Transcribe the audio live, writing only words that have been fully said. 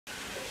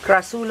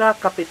Crassula,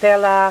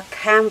 capitella,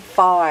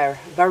 campfire,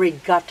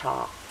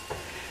 variegata.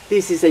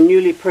 This is a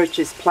newly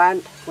purchased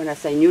plant. When I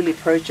say newly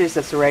purchased,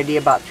 it's already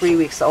about 3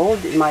 weeks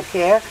old in my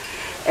care.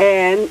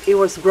 And it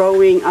was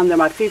growing under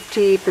my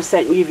 50%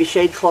 UV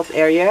shade cloth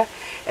area.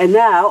 And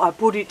now I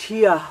put it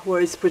here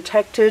where it's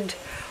protected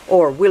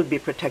or will be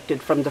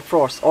protected from the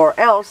frost, or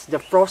else the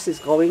frost is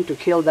going to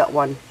kill that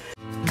one.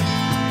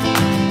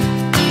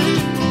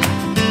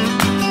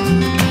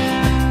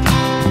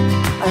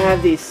 I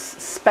have this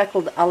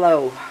speckled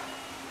aloe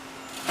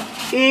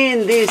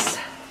in this,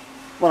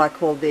 what I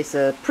call this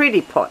a pretty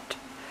pot,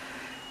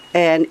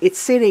 and it's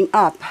sitting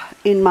up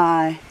in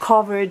my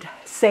covered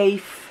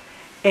safe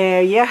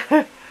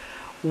area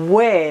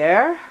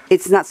where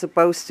it's not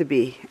supposed to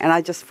be, and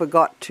I just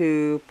forgot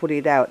to put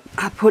it out.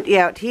 I put it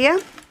out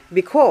here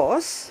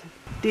because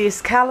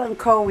these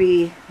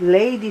Kalanchoe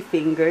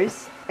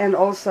ladyfingers and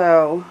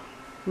also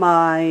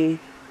my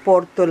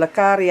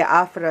Portulacaria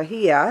afra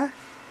here,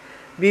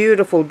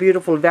 beautiful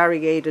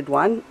variegated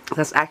one,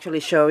 that's actually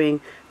showing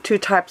two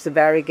types of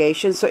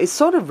variegation. So it's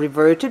sort of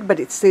reverted, but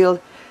it's still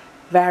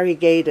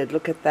variegated.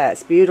 Look at that,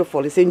 it's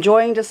beautiful. It's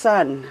enjoying the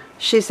sun.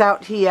 She's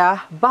out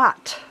here,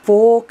 but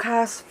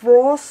forecast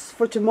frost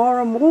for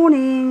tomorrow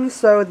morning.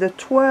 So the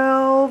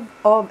 12th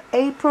of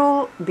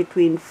April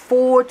between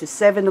 4 to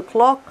 7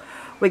 o'clock,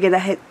 we're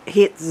gonna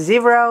hit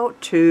 0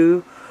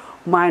 to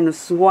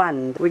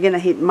 -1. We're gonna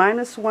hit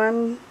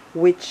 -1,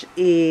 which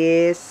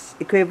is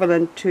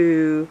equivalent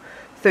to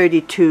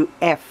 32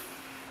 F.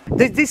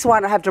 This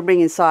one I have to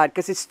bring inside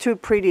because it's too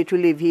pretty to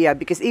leave here,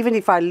 because even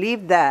if I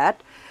leave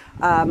that,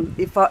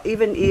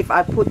 even if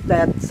I put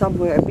that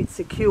somewhere a bit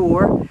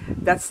secure,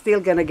 that's still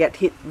gonna get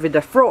hit with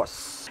the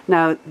frost.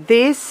 Now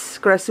this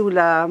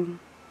Crassula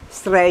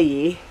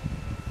strayi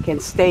can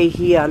stay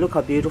here. Look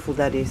how beautiful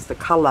that is, the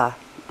color.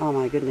 Oh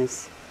my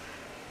goodness.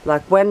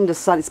 Like when the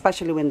sun,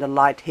 especially when the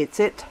light hits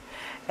it.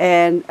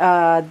 And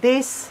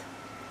this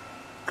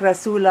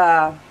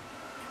Crassula,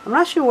 I'm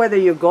not sure whether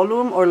you're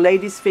Gollum or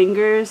lady's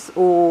fingers,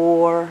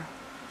 or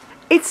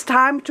it's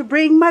time to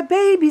bring my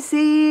babies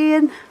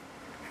in.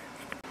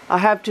 I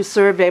have to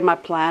survey my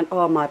plant.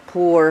 Oh, my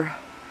poor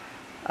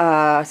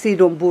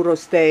Sedum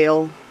burros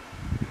tail.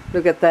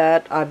 Look at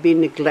that. I've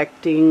been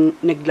neglecting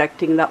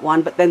that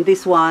one. But then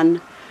this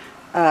one,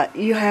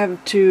 you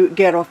have to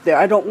get off there.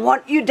 I don't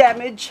want you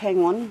damaged.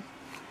 Hang on.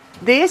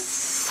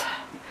 This,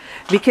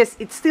 because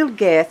it still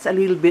gets a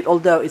little bit,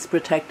 although it's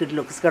protected.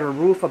 Look, it's got a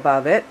roof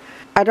above it.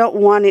 I don't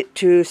want it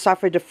to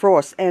suffer the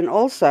frost, and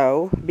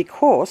also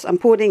because I'm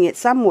putting it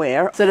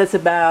somewhere so that's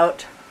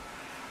about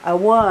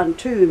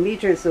 1-2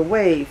 meters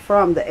away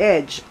from the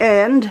edge.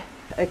 And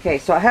okay,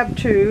 so I have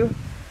to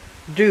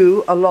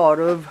do a lot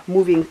of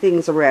moving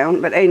things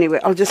around, but anyway,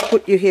 I'll just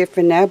put you here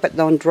for now, but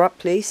don't drop,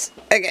 please.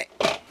 Okay,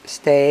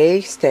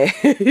 stay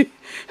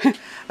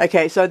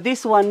okay, so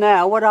this one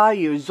now, what are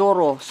you?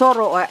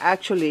 Zorro, I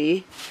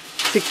actually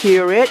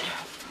secure it.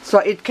 So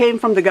it came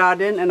from the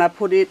garden and I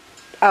put it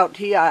out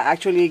here. I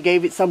actually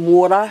gave it some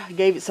water,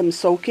 gave it some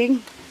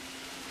soaking,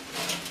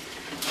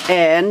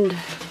 and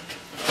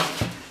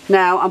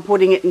now I'm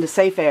putting it in the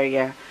safe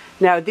area.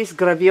 Now this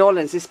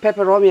graveolens, this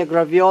Peperomia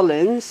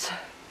graveolens,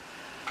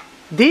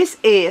 this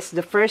is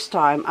the first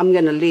time I'm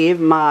gonna leave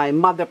my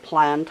mother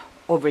plant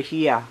over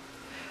here.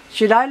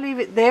 Should I leave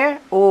it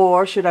there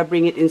or should I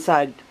bring it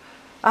inside?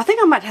 I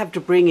think I might have to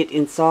bring it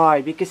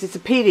inside because it's a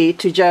pity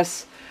to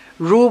just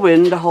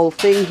ruin the whole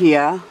thing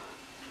here.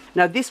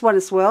 Now this one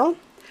as well,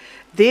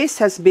 this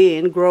has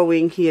been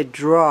growing here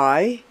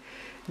dry.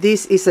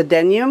 This is a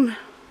denium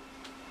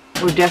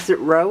or desert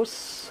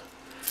rose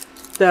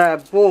that I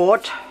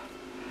bought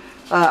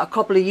a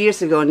couple of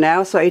years ago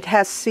now. So it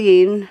has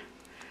seen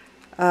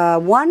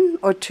 1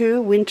 or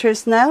 2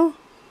 winters now.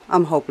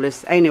 I'm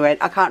hopeless. Anyway,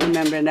 I can't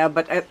remember now,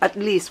 but at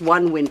least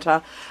 1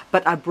 winter.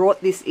 But I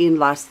brought this in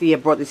last year,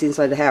 brought this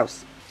inside the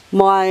house.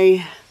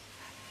 My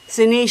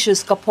Senecio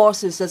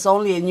Scaposus, that's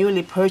only a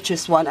newly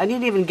purchased one. I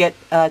didn't even get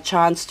a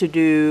chance to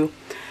do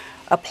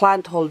a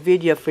plant haul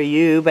video for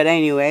you, but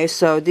anyway,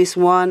 so this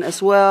one as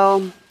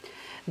well,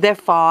 they're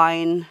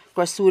fine.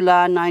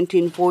 Crassula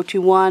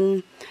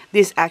 1941.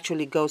 This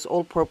actually goes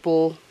all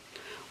purple,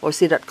 or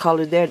see that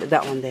color there,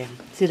 that one there,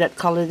 see that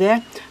color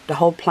there, the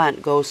whole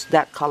plant goes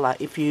that color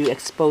if you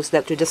expose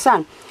that to the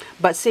sun.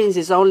 But since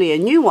it's only a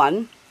new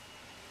one,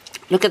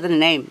 look at the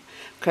name,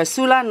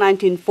 Crassula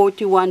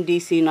 1941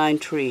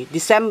 DC93,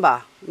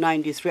 December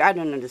 93, I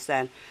don't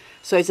understand.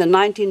 So it's a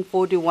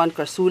 1941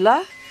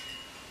 Crassula,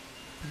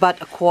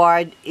 but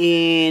acquired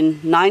in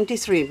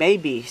 93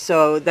 maybe.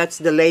 So that's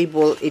the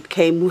label it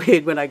came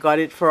with when I got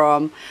it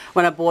from,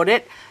 when I bought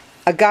it.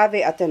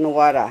 Agave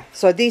attenuata.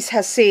 So this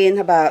has seen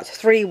about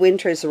 3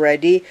 winters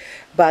already,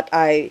 but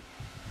I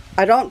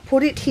don't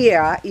put it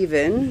here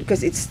even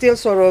because it's still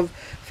sort of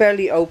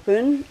fairly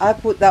open. I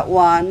put that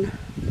one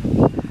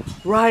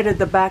right at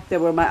the back there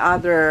where my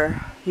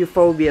other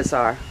Euphorbias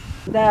are.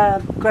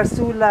 The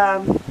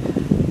Crassula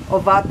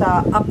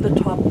ovata up the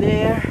top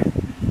there.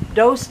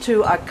 Those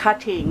two are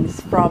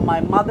cuttings from my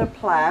mother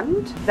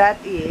plant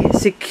that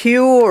is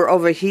secure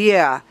over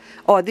here.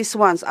 Oh, this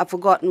one's, I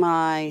forgot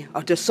my, oh,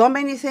 there's so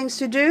many things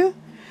to do.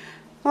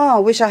 Oh, I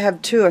wish I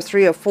have 2 or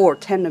 3 or 4,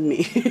 10 of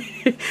me.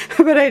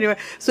 But anyway,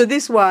 so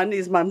this one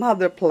is my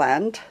mother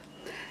plant.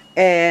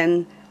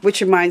 And which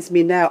reminds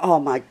me now, oh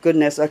my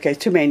goodness, okay,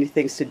 too many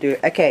things to do.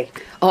 Okay,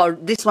 oh,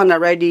 this one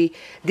already,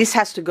 this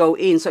has to go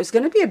in. So it's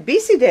going to be a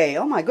busy day.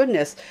 Oh my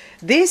goodness.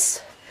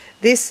 This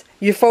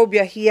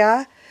Euphorbia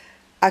here,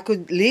 I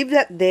could leave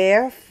that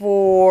there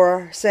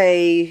for,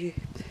 say,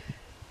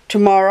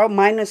 tomorrow,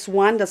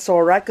 -1, that's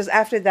all right. Because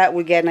after that,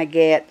 we're going to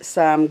get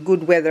some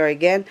good weather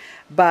again.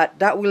 But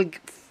that will,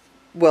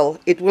 well,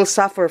 it will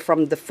suffer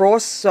from the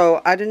frost.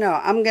 So, I don't know.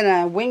 I'm going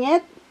to wing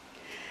it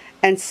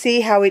and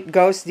see how it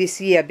goes this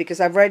year. Because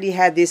I've already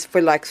had this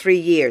for like 3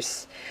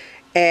 years.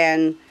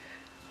 And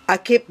I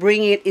keep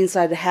bringing it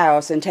inside the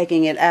house and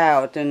taking it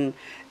out, and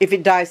if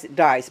it dies, it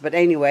dies. But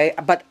anyway,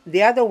 but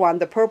the other one,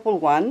 the purple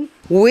one,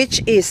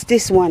 which is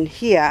this one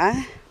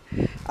here,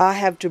 I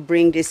have to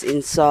bring this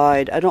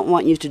inside. I don't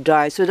want you to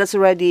die. So that's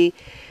already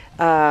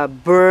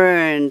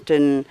burnt,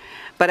 and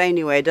but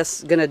anyway,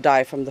 that's gonna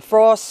die from the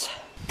frost.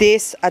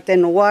 This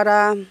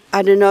attenuata,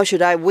 I don't know,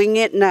 should I wing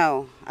it?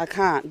 No, I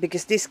can't,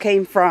 because this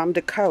came from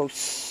the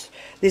coast.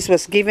 This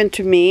was given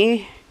to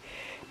me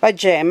by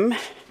Jem,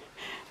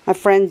 my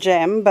friend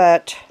Jem,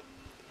 but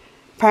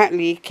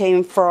apparently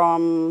came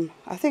from,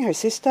 I think, her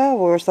sister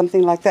or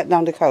something like that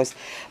down the coast.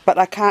 But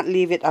I can't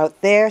leave it out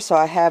there, so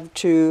I have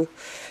to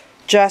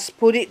just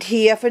put it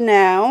here for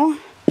now.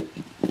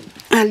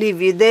 I'll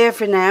leave it there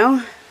for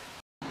now.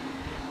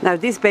 Now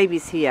this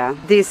baby's here.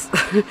 This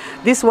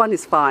this one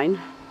is fine.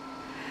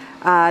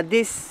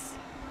 This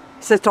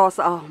Cetos,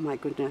 oh my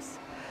goodness.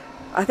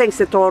 I think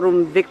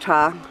Cetorum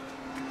Victor.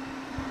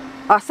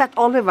 Set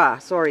Oliver,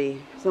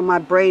 sorry. So my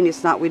brain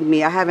is not with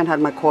me. I haven't had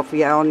my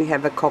coffee. I only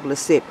have a couple of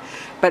sips.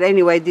 But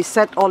anyway, this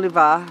Set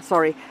Oliver,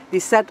 sorry,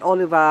 this Set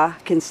Oliver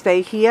can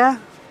stay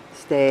here.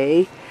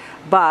 Stay.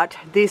 But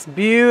this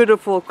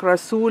beautiful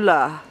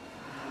Crassula,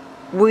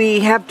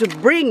 we have to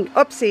bring,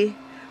 oopsie,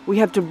 we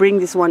have to bring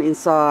this one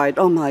inside.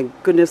 Oh my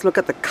goodness, look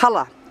at the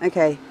color.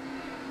 Okay.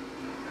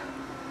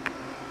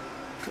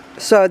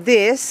 So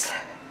this,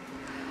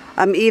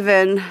 I'm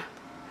even,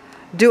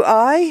 do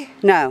I?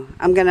 No,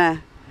 I'm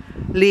gonna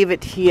leave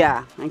it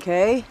here.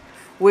 Okay,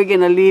 we're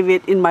gonna leave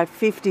it in my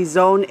 50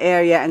 zone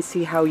area and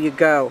see how you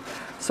go.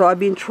 So I've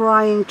been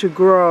trying to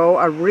grow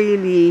a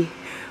really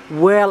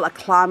well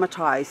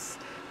acclimatized,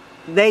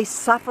 they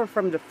suffer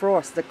from the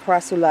frost, the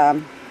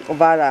Crassula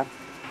ovata.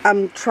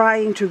 I'm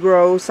trying to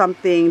grow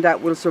something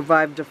that will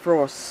survive the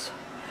frost.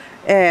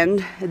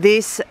 And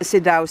this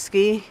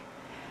Sidowski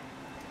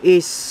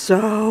is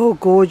so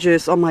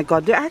gorgeous. Oh my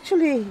god, they're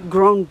actually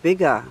grown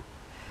bigger.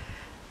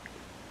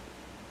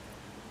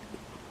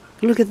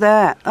 Look at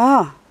that.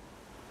 Ah,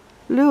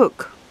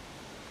 look.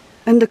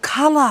 And the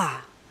color.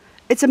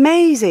 It's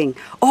amazing.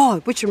 Oh,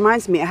 which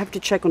reminds me, I have to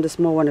check on the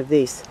small one of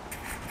these.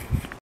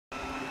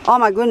 Oh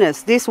my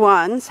goodness, this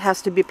one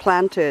has to be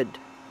planted.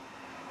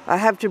 I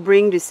have to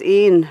bring this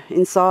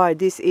inside.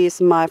 This is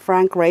my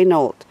Frank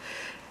Reynolds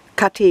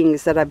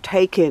cuttings that I've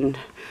taken.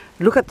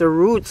 Look at the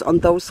roots on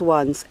those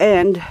ones.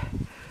 And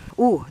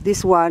ooh,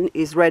 this one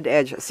is red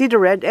edge. See the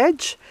red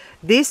edge?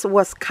 This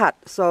was cut.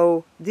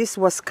 So this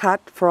was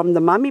cut from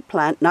the mummy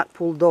plant, not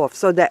pulled off.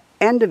 So the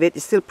end of it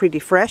is still pretty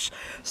fresh.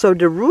 So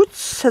the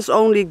roots has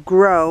only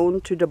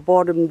grown to the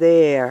bottom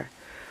there.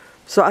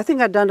 So I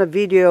think I've done a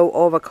video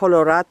of a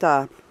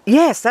colorata.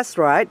 Yes, that's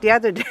right, the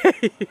other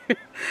day.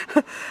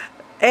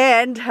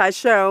 And I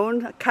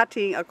shown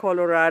cutting a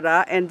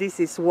colorata, and this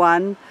is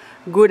one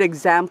good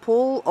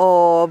example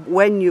of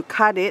when you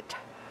cut it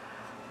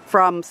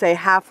from, say,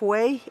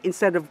 halfway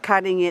instead of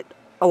cutting it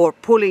or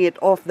pulling it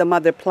off the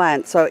mother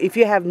plant. So if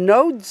you have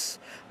nodes,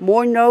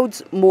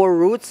 more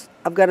roots,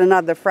 I've got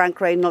another Frank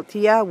Reynolds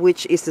here,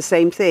 which is the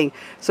same thing.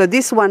 So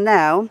this one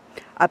now,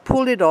 I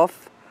pulled it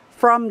off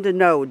from the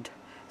node.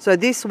 So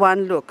this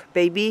one, look,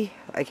 baby,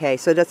 okay,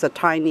 so that's a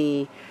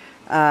tiny,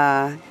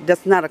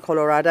 that's not a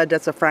colorata,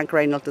 that's a Frank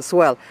Reynolds as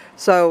well.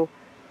 So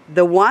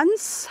the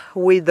ones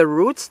with the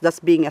roots that's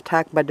being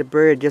attacked by the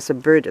bird, just a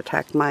bird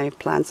attacked my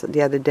plants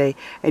the other day.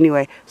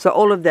 Anyway, so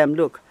all of them,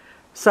 look.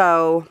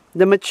 So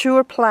the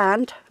mature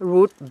plant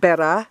root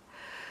better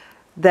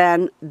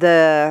than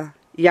the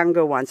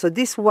younger one. So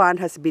this one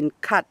has been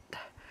cut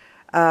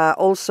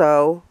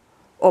also,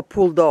 or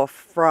pulled off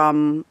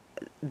from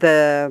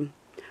the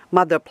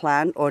mother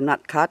plant, or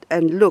not cut.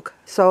 And look,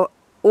 so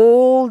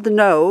all the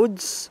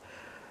nodes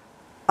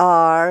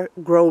are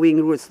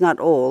growing roots, not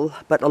all,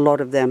 but a lot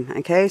of them.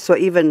 Okay, so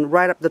even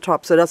right up the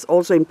top. So that's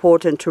also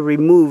important to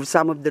remove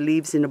some of the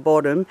leaves in the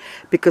bottom,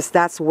 because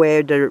that's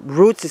where the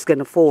roots is going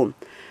to form.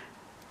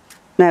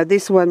 Now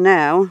this one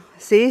now,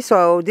 see,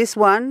 so this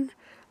one,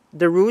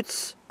 the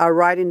roots are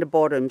right in the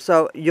bottom.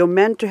 So you're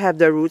meant to have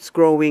the roots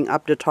growing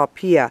up the top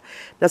here.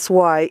 That's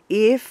why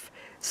if,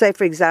 say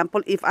for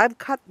example, if I've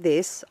cut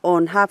this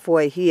on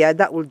halfway here,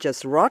 that will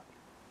just rot.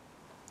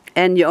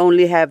 And you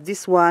only have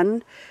this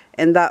one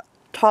and that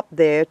top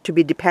there to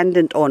be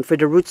dependent on for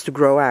the roots to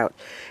grow out.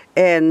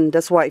 And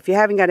that's why if you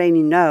haven't got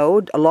any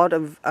node, a lot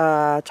of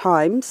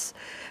times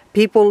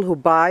people who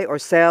buy or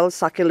sell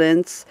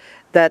succulents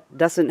that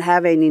doesn't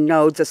have any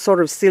nodes, are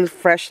sort of still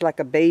fresh like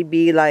a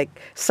baby, like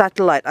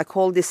satellite. I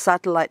call this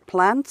satellite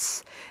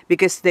plants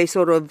because they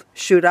sort of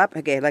shoot up.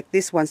 Okay, like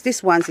this one's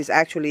is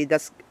actually,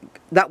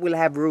 that will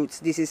have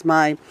roots. This is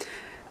my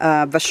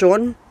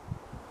vachon.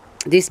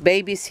 These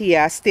babies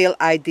here, still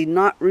I did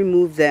not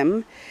remove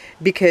them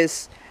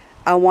because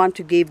I want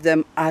to give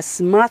them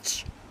as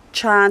much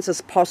chance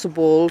as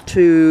possible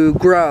to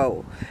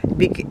grow.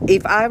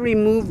 If I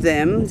remove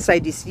them, say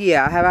this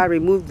year, have I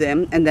removed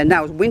them, and then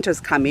now winter's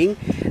coming,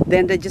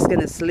 then they're just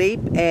gonna sleep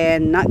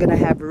and not gonna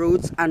have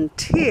roots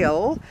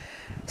until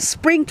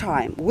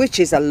springtime, which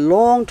is a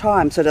long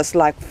time. So that's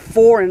like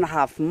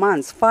 4.5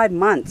 months, 5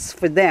 months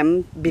for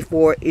them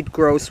before it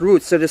grows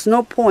roots. So there's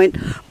no point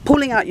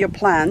pulling out your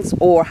plants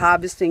or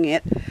harvesting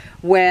it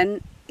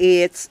when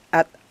it's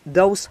at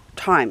those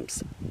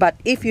times. But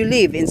if you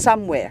live in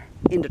somewhere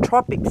in the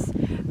tropics,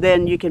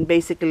 then you can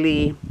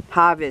basically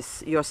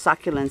harvest your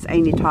succulents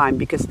anytime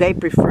because they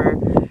prefer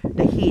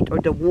the heat or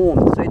the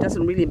warmth, so it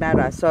doesn't really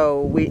matter.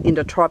 So we in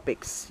the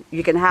tropics,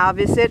 you can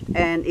harvest it,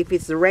 and if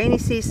it's the rainy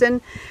season,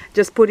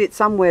 just put it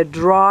somewhere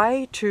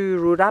dry to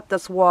root up.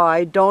 That's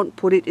why don't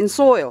put it in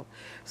soil.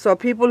 So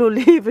people who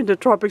live in the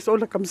tropics, oh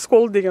look, I'm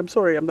scolding, I'm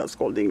sorry, I'm not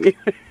scolding you.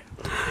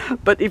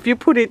 But if you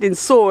put it in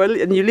soil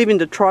and you live in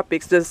the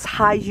tropics, there's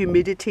high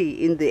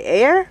humidity in the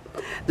air,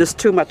 there's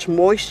too much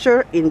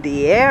moisture in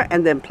the air,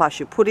 and then plus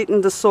you put it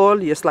in the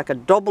soil, it's like a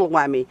double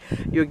whammy.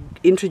 You're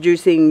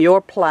introducing your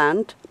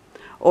plant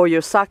or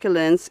your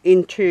succulents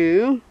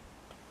into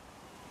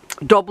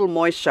double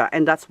moisture,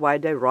 and that's why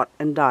they rot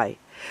and die.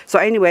 So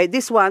anyway,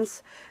 these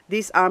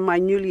are my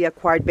newly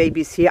acquired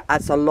babies here.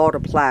 That's a lot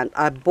of plants.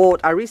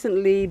 I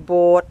recently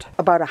bought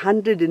about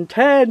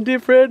 110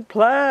 different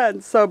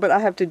plants. So, but I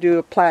have to do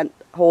a plant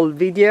haul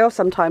video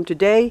sometime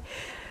today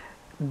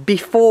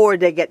before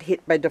they get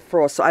hit by the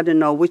frost. So I don't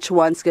know which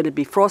one's going to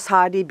be frost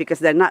hardy because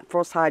they're not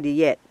frost hardy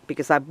yet,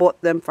 because I bought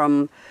them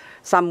from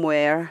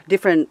somewhere,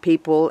 different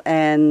people,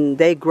 and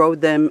they grow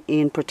them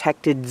in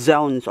protected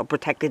zones or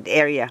protected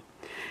area.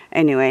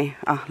 Anyway,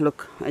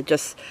 look, I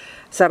just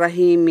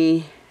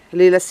Sarahimi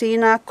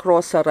Lilacina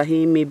cross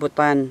Sarahimi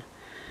Butan.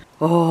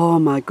 Oh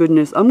my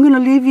goodness, I'm gonna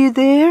leave you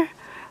there.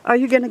 Are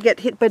you gonna get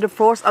hit by the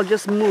frost? I'll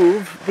just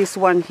move this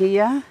one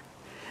here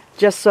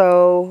just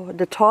so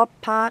the top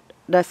part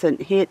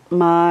doesn't hit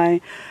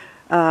my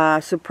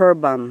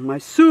superbum,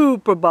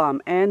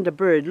 and the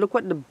bird. Look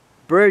what the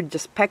bird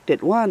just pecked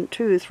it. 1,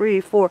 2,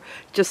 3, 4.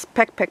 Just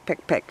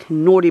peck.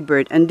 Naughty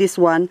bird. And this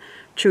one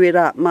chew it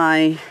up.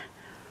 My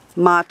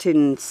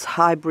Martin's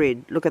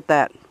hybrid. Look at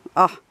that.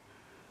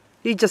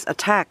 He just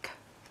attacked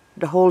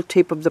the whole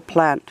tip of the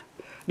plant.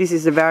 This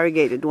is a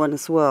variegated one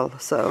as well.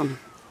 So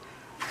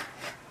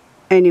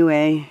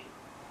anyway.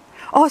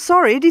 Oh,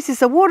 sorry. This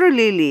is a water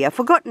lily. I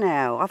forgot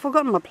now. I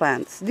forgot my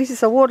plants. This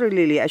is a water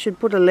lily. I should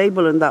put a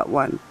label on that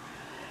one.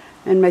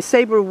 And my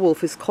saber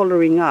wolf is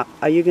coloring up.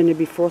 Are you going to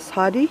be frost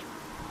hardy?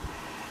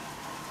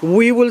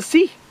 We will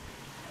see.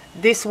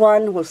 This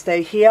one will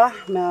stay here.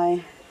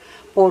 My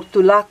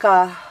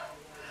Portulacaria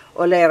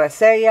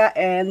Oleracea,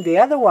 and the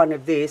other one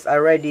of these I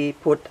already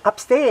put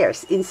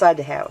upstairs inside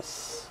the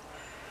house.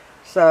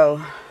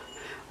 So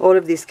all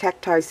of these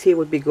cacti here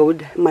would be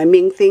good. My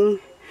Ming thing,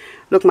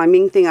 look, my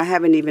Ming thing, I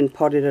haven't even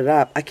potted it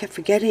up. I kept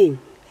forgetting.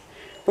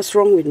 What's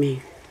wrong with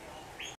me?